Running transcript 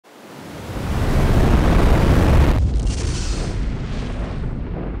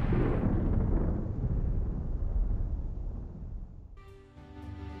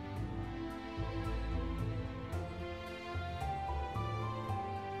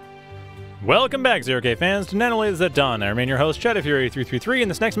Welcome back, 0K fans, to Nanolades at Dawn. I remain your host, Shadow Fury 333,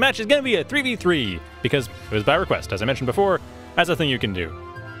 and this next match is going to be a 3v3, because it was by request, as I mentioned before, as a thing you can do.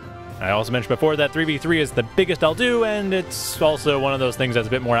 I also mentioned before that 3v3 is the biggest I'll do, and it's also one of those things that's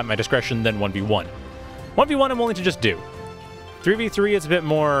a bit more at my discretion than 1v1. 1v1 I'm willing to just do. 3v3 is a bit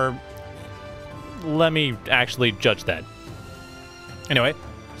more... let me actually judge that. Anyway,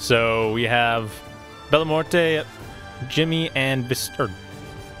 so we have Bellamorte, Jummy, and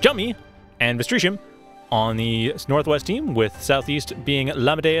Vistritium on the Northwest team, with Southeast being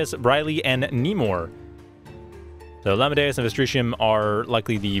Llamadeus, brylie, and nimor. So Llamadeus and Vistritium are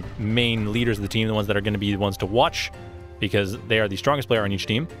likely the main leaders of the team, the ones that are going to be the ones to watch, because they are the strongest player on each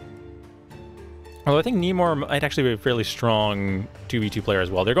team. Although I think nimor might actually be a fairly strong 2v2 player as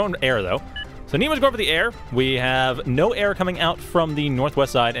well. They're going air, though. So nimor's going for the air. We have no air coming out from the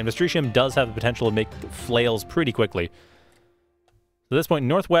northwest side, and Vistritium does have the potential to make flails pretty quickly. So at this point,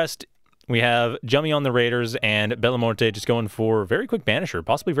 northwest, we have Jummy on the Raiders and Bellamorte just going for very quick Banisher,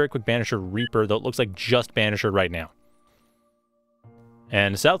 possibly very quick Banisher Reaper, though it looks like just Banisher right now.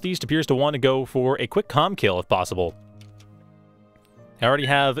 And Southeast appears to want to go for a quick comm kill if possible. I already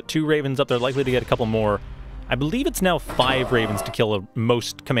have 2 Ravens up there, likely to get a couple more. I believe it's now 5 Ravens to kill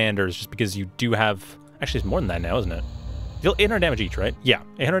most commanders, just because you do have... actually, it's more than that now, isn't it? You deal 800 damage each, right? Yeah,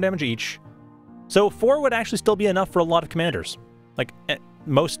 800 damage each. So 4 would actually still be enough for a lot of commanders. Like,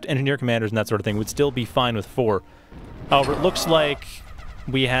 most engineer commanders and that sort of thing would still be fine with 4. However, it looks like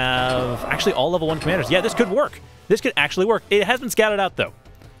we have actually all level 1 commanders. Yeah, this could work. This could actually work. It has been scouted out, though.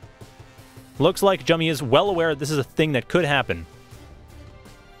 Looks like Jummy is well aware this is a thing that could happen.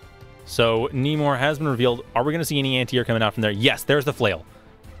 So, nimor has been revealed. Are we going to see any anti-air coming out from there? Yes, there's the flail.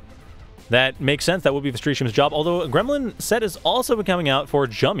 That makes sense. That would be Vistritium's job. Although, a Gremlin set is also been coming out for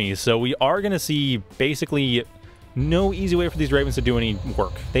Jummy, so we are going to see basically no easy way for these Ravens to do any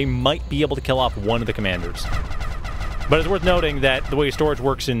work. They might be able to kill off one of the commanders. But it's worth noting that the way storage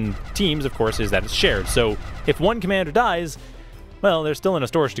works in teams, of course, is that it's shared. So, if one commander dies, well, there's still enough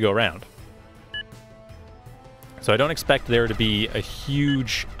storage to go around. So I don't expect there to be a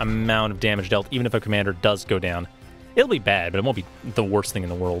huge amount of damage dealt, even if a commander does go down. It'll be bad, but it won't be the worst thing in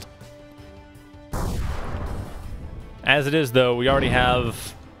the world. As it is, though, we already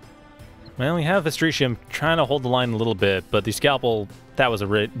have... well, we have Vistritium trying to hold the line a little bit, but the Scalpel, that was a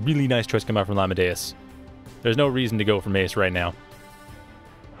really nice choice coming out from Llamadeus. There's no reason to go for Mace right now.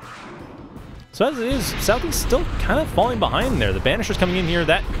 So as it is, Southeast still kind of falling behind there. The Banisher's coming in here,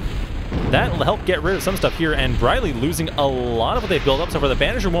 that'll help get rid of some stuff here, and brylie losing a lot of what they've built up so far. The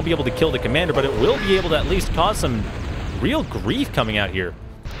Banisher won't be able to kill the commander, but it will be able to at least cause some real grief coming out here.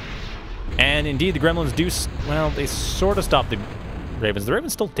 And indeed, the Gremlins do... well, they sort of stop the Ravens. The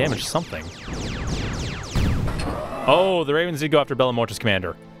Ravens still damage something. Oh, the Ravens did go after Bellamorte's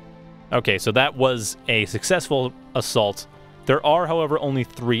commander. Okay, so that was a successful assault. There are, however, only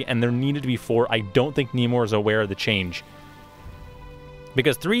 3, and there needed to be 4. I don't think nimor is aware of the change,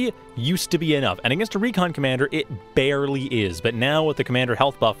 because 3 used to be enough, and against a recon commander, it barely is. But now with the commander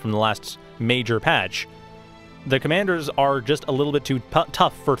health buff from the last major patch, the commanders are just a little bit too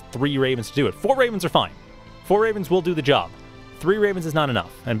tough for 3 Ravens to do it. 4 Ravens are fine. 4 Ravens will do the job. 3 Ravens is not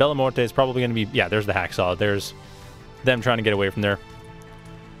enough, and Bellamorte is probably going to be... yeah, there's the Hacksaw. There's them trying to get away from there.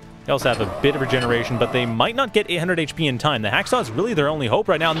 They also have a bit of regeneration, but they might not get 800 HP in time. The Hacksaw is really their only hope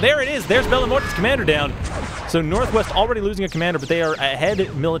right now, and there it is! There's Bellamorte's commander down! So Northwest already losing a commander, but they are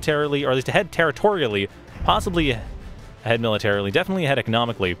ahead militarily, or at least ahead territorially, possibly ahead militarily, definitely ahead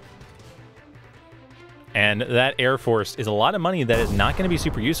economically. And that Air Force is a lot of money that is not going to be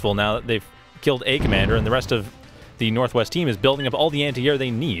super useful now that they've killed a commander, and the rest of the Northwest team is building up all the anti-air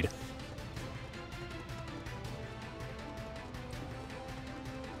they need.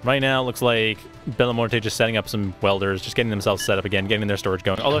 Right now, it looks like Bellamorte just setting up some welders, just getting themselves set up again, getting their storage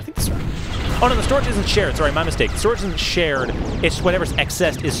going. Although I think the oh no, the storage isn't shared. Sorry, my mistake. The storage isn't shared. It's just whatever's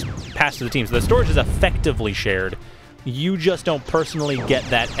excess is passed to the team. So the storage is effectively shared. You just don't personally get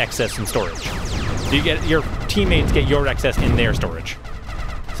that excess in storage. So you get your teammates get your excess in their storage.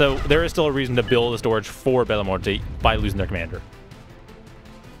 So there is still a reason to build a storage for Bellamorte by losing their commander.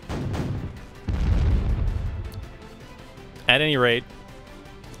 At any rate,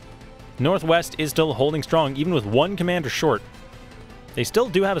 Northwest is still holding strong, even with 1 commander short. They still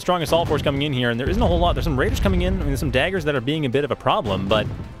do have a strong assault force coming in here, and there isn't a whole lot. There's some raiders coming in, I mean, there's some daggers that are being a bit of a problem, but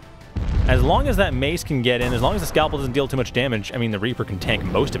as long as that mace can get in, as long as the scalpel doesn't deal too much damage, I mean, the Reaper can tank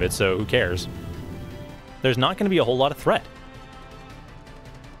most of it, so who cares? There's not going to be a whole lot of threat.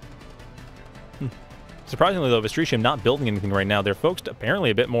 Surprisingly, though, Vistritium not building anything right now. They're focused apparently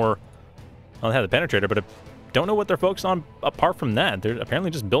a bit more... well, they have the Penetrator, but don't know what they're focused on apart from that. They're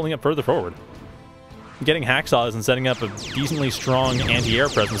apparently just building up further forward. Getting hacksaws and setting up a decently strong anti-air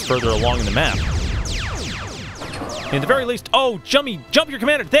presence further along in the map. In the very least, oh, Jummy, jump your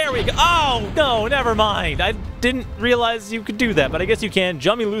commander. There we go. Oh, no, never mind. I didn't realize you could do that, but I guess you can.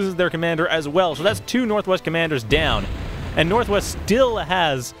 Jummy loses their commander as well, so that's 2 Northwest commanders down. And Northwest still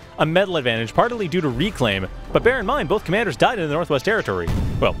has a medal advantage, partly due to reclaim. But bear in mind, both commanders died in the Northwest territory.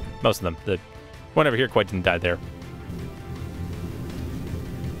 Well, most of them. The one over here quite didn't die there.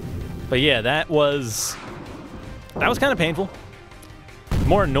 But yeah, that was kind of painful.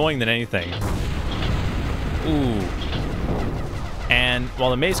 More annoying than anything. Ooh. And while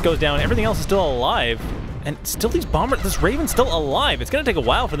the mace goes down, everything else is still alive. And still this Raven's still alive. It's going to take a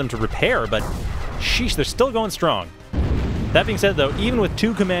while for them to repair, but sheesh, they're still going strong. That being said, though, even with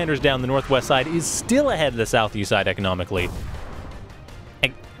 2 commanders down, the Northwest side is still ahead of the Southeast side economically.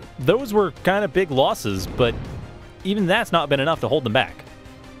 And those were kind of big losses, but even that's not been enough to hold them back.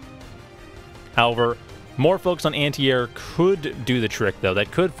 However, more focus on anti-air could do the trick, though.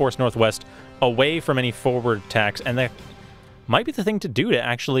 That could force Northwest away from any forward attacks, and that might be the thing to do to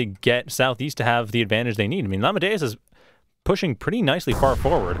actually get Southeast to have the advantage they need. I mean, Llamadeus is pushing pretty nicely far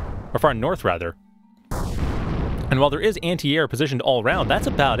forward, or far north, rather. And while there is anti-air positioned all around, that's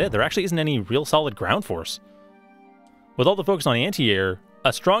about it. There actually isn't any real solid ground force. With all the focus on anti-air,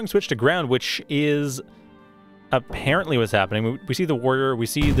 a strong switch to ground, which is apparently what's happening. We see the warrior, we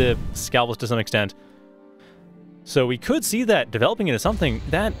see the scalpels to some extent. So we could see that developing into something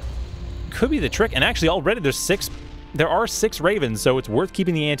that could be the trick. And actually already there are 6 ravens, so it's worth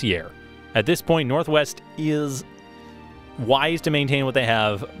keeping the anti-air. At this point, Northwest is wise to maintain what they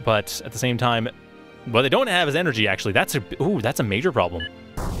have, but at the same time, what they don't have is energy, actually. That's a major problem.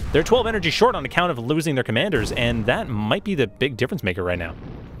 They're 12 energy short on account of losing their commanders, and that might be the big difference maker right now.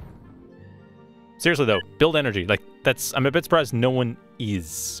 Seriously, though, build energy. Like, I'm a bit surprised no one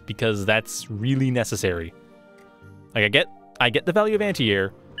is, because that's really necessary. Like, I get the value of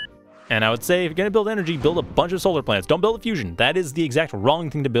anti-air, and I would say if you're going to build energy, build a bunch of solar plants. Don't build a fusion. That is the exact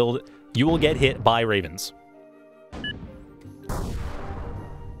wrong thing to build. You will get hit by ravens.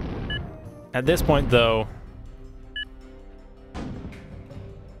 At this point, though,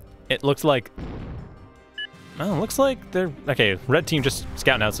 it looks like... Well, it looks like they're... Okay, red team just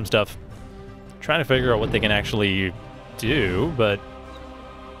scouting out some stuff. Trying to figure out what they can actually do, but...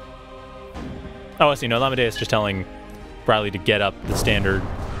 Oh, I see. No, Llamadeus is just telling brylie to get up the standard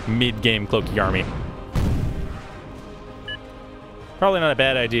mid-game Cloaky army. Probably not a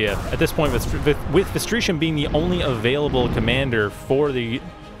bad idea. At this point, with Vistritium being the only available commander for the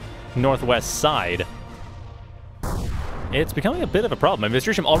Northwest side, it's becoming a bit of a problem. I mean,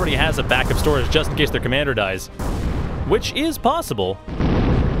 Vistritium already has a backup storage just in case their commander dies, which is possible.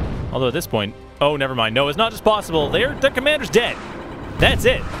 Although at this point... Oh, never mind. No, it's not just possible. Their commander's dead. That's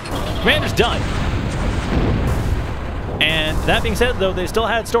it. Commander's done. And that being said, though, they still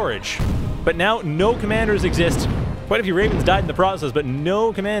had storage. But now no commanders exist. Quite a few ravens died in the process, but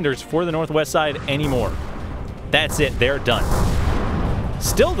no commanders for the Northwest side anymore. That's it. They're done.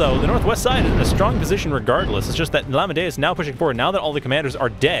 Still, though, the Northwest side is in a strong position regardless. It's just that Llamadeus is now pushing forward. Now that all the commanders are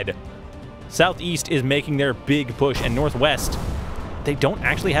dead, Southeast is making their big push, and Northwest, they don't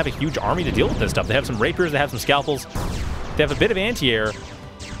actually have a huge army to deal with this stuff. They have some rapiers, they have some scalpels, they have a bit of anti-air,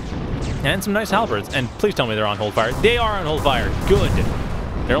 and some nice halberds. And please tell me they're on hold fire. They are on hold fire. Good.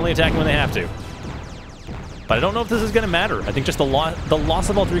 They're only attacking when they have to. But I don't know if this is going to matter. I think just the loss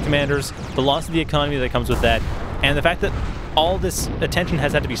of all 3 commanders, the loss of the economy that comes with that, and the fact that all this attention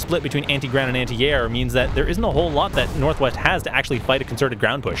has had to be split between anti-ground and anti-air means that there isn't a whole lot that Northwest has to actually fight a concerted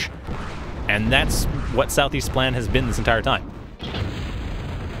ground push. And that's what Southeast's plan has been this entire time.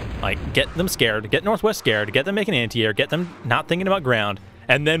 Like, get them scared, get Northwest scared, get them making anti-air, get them not thinking about ground,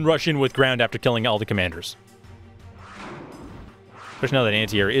 and then rush in with ground after killing all the commanders. Especially now that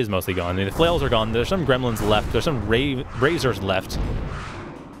anti-air is mostly gone. I mean, the flails are gone, there's some gremlins left, there's some razors left.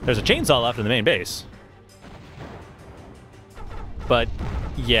 There's a chainsaw left in the main base. But,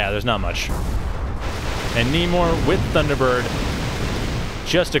 yeah, there's not much. And Nimor with Thunderbird,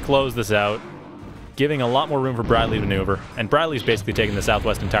 just to close this out, giving a lot more room for brylie to maneuver. And brylie's basically taking the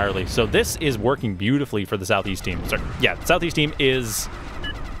Southwest entirely. So this is working beautifully for the Southeast team. Sorry, yeah, the Southeast team is...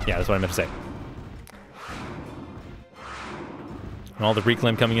 Yeah, that's what I meant to say. And all the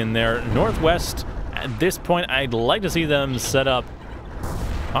reclaim coming in there. Northwest, at this point, I'd like to see them set up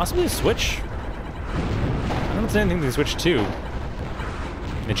possibly a switch. I don't see anything to switch to.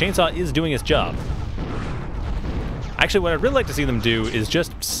 The chainsaw is doing its job. Actually, what I'd really like to see them do is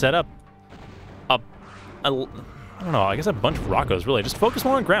just set up a I don't know, I guess a bunch of Rockos, really. Just focus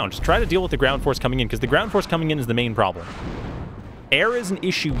more on ground. Just try to deal with the ground force coming in, because the ground force coming in is the main problem. Air is an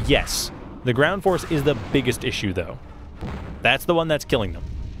issue, yes. The ground force is the biggest issue, though. That's the one that's killing them.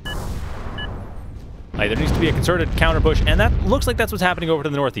 Like, there needs to be a concerted counter push, and that looks like that's what's happening over to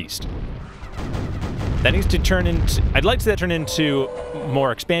the northeast. That needs to turn into... I'd like to see that turn into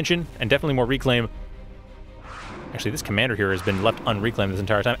more expansion, and definitely more reclaim. Actually, this commander here has been left unreclaimed this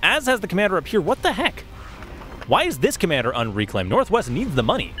entire time, as has the commander up here. What the heck? Why is this commander unreclaimed? Northwest needs the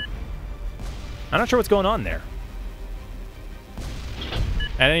money. I'm not sure what's going on there.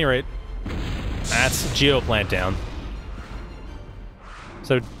 At any rate, that's Geoplant down.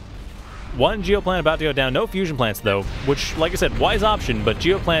 So, one Geoplant about to go down. No fusion plants, though, which, like I said, wise option, but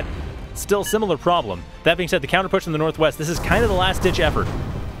Geoplant, still similar problem. That being said, the counter push in the Northwest, this is kind of the last-ditch effort.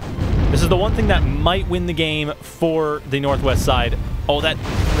 This is the one thing that might win the game for the Northwest side. Oh, that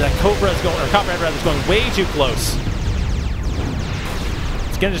Cobra is going, or Copperhead rather, is going way too close.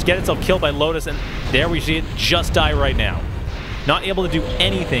 It's going to just get itself killed by Lotus, and there we see it just die right now. Not able to do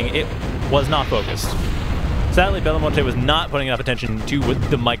anything. It was not focused. Sadly, Bellamonte was not putting enough attention to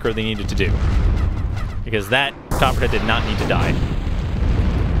what the micro they needed to do, because that Copperhead did not need to die.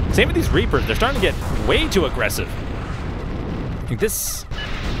 Same with these Reapers. They're starting to get way too aggressive. This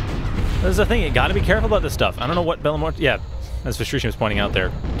is the thing. You got to be careful about this stuff. I don't know what Bellamonte... Yeah, as Vistritium was pointing out there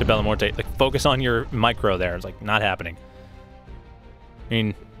to Bellamonte, like, focus on your micro there. It's like, not happening. I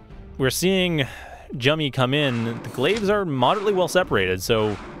mean, we're seeing Jummy come in. The glaives are moderately well separated,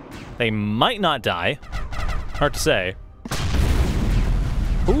 so they might not die. Hard to say.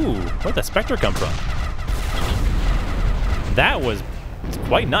 Ooh, where'd that Spectre come from? That was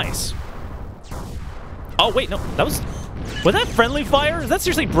quite nice. Oh, wait, no, that was that friendly fire? Is that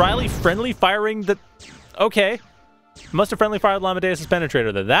seriously brylie friendly firing the... Okay. Must have friendly fired Llamadeus'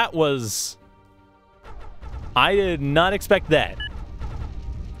 penetrator there. That was... I did not expect that.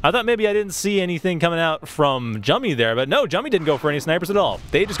 I thought maybe I didn't see anything coming out from Jummy there, but no, Jummy didn't go for any snipers at all.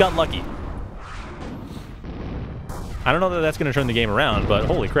 They just got lucky. I don't know that that's going to turn the game around, but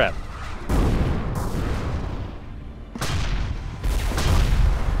holy crap.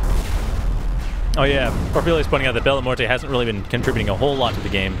 Oh yeah, Orphelia's pointing out that Bellamonte hasn't really been contributing a whole lot to the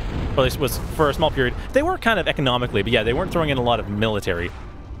game. Or at least was for a small period. They were kind of economically, but yeah, they weren't throwing in a lot of military.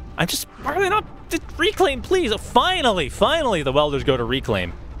 I'm just... Why are they not... Reclaim, please! Oh, finally the welders go to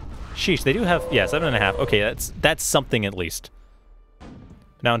reclaim. Sheesh, they do have... Yeah, 7.5. Okay, that's something at least.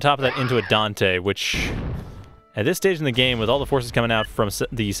 Now on top of that, into a Dante, which... At this stage in the game, with all the forces coming out from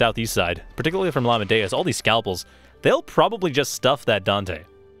the southeast side, particularly from Llamadeus, all these scalpels, they'll probably just stuff that Dante.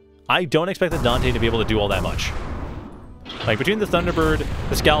 I don't expect the Dante to be able to do all that much. Like, between the Thunderbird,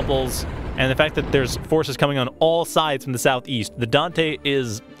 the Scalpels, and the fact that there's forces coming on all sides from the southeast, the Dante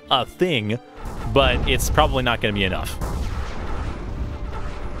is a thing, but it's probably not going to be enough.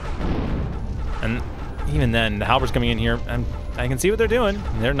 And even then, the Halberds coming in here, and I can see what they're doing.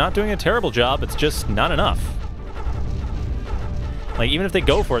 They're not doing a terrible job, it's just not enough. Like, even if they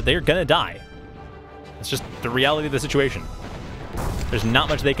go for it, they're going to die. It's just the reality of the situation. There's not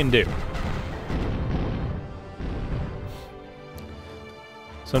much they can do.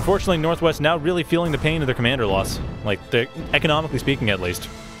 So unfortunately, Northwest now really feeling the pain of their commander loss. Like, economically speaking, at least.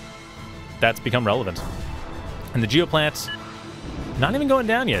 That's become relevant. And the Geoplants, not even going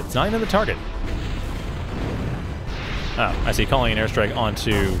down yet. It's not even the target. Oh, I see. Calling an airstrike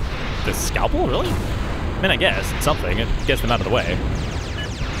onto the Scalpel? Really? I mean, I guess. It's something. It gets them out of the way.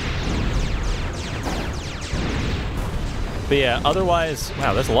 But yeah, otherwise,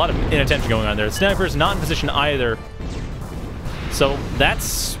 wow, there's a lot of inattention going on there. The sniper's not in position either. So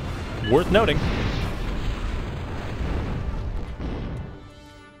that's worth noting.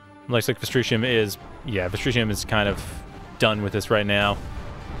 Looks like Vistritium is... Yeah, Vistritium is kind of done with this right now.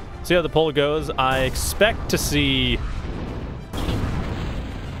 See how the poll goes. I expect to see...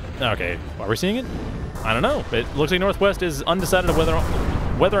 Okay, are we seeing it? I don't know. It looks like Northwest is undecided of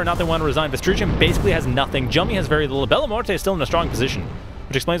whether or not they want to resign. Vistritium basically has nothing. Jummy has very little. Bellamonte is still in a strong position,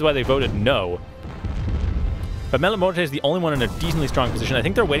 which explains why they voted no. But Bellamonte is the only one in a decently strong position. I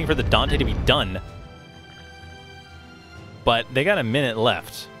think they're waiting for the Dante to be done. But they got a minute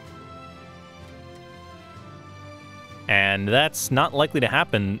left. And that's not likely to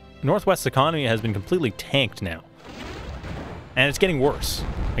happen. Northwest's economy has been completely tanked now. And it's getting worse.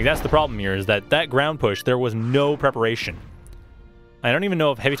 Like, that's the problem here, is that ground push, there was no preparation. I don't even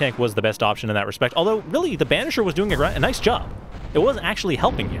know if Heavy Tank was the best option in that respect. Although, really, the Banisher was doing a nice job. It was actually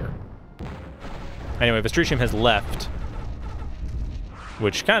helping here. Anyway, Vistritium has left.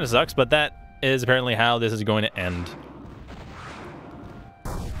 Which kind of sucks, but that is apparently how this is going to end.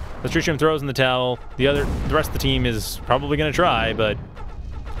 Vistritium throws in the towel. The rest of the team is probably going to try, but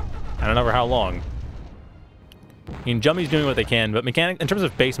I don't know for how long. I mean, Jummy's doing what they can, but in terms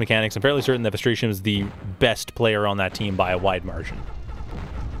of base mechanics, I'm fairly certain that Vistritium is the best player on that team by a wide margin.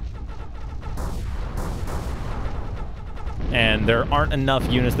 And there aren't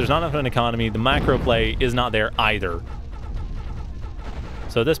enough units. There's not enough of an economy. The macro play is not there either.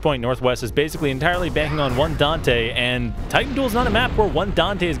 So at this point, Northwest is basically entirely banking on one Dante, and Titan Duel is not a map where one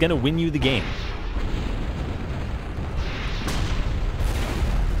Dante is going to win you the game.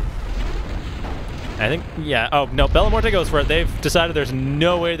 I think, yeah, oh, no, Bellamorte goes for it. They've decided there's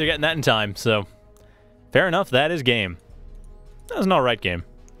no way they're getting that in time, so fair enough, that is game. That was an alright game.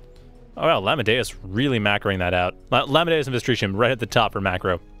 Oh, wow, Llamadeus really macroing that out. Llamadeus and Vistritium right at the top for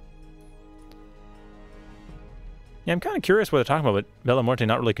macro. Yeah, I'm kind of curious what they're talking about with Bellamorte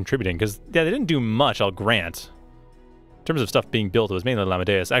not really contributing, because, yeah, they didn't do much, I'll grant. In terms of stuff being built, it was mainly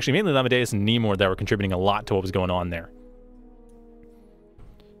Llamadeus. Actually, mainly Llamadeus and nimor that were contributing a lot to what was going on there.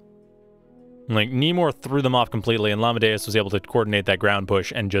 Like, nimor threw them off completely, and Llamadeus was able to coordinate that ground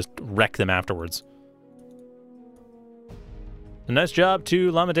push and just wreck them afterwards. A nice job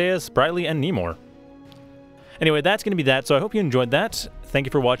to Llamadeus, brylie, and nimor. Anyway, that's going to be that, so I hope you enjoyed that. Thank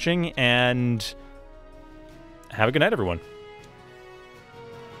you for watching, and have a good night, everyone.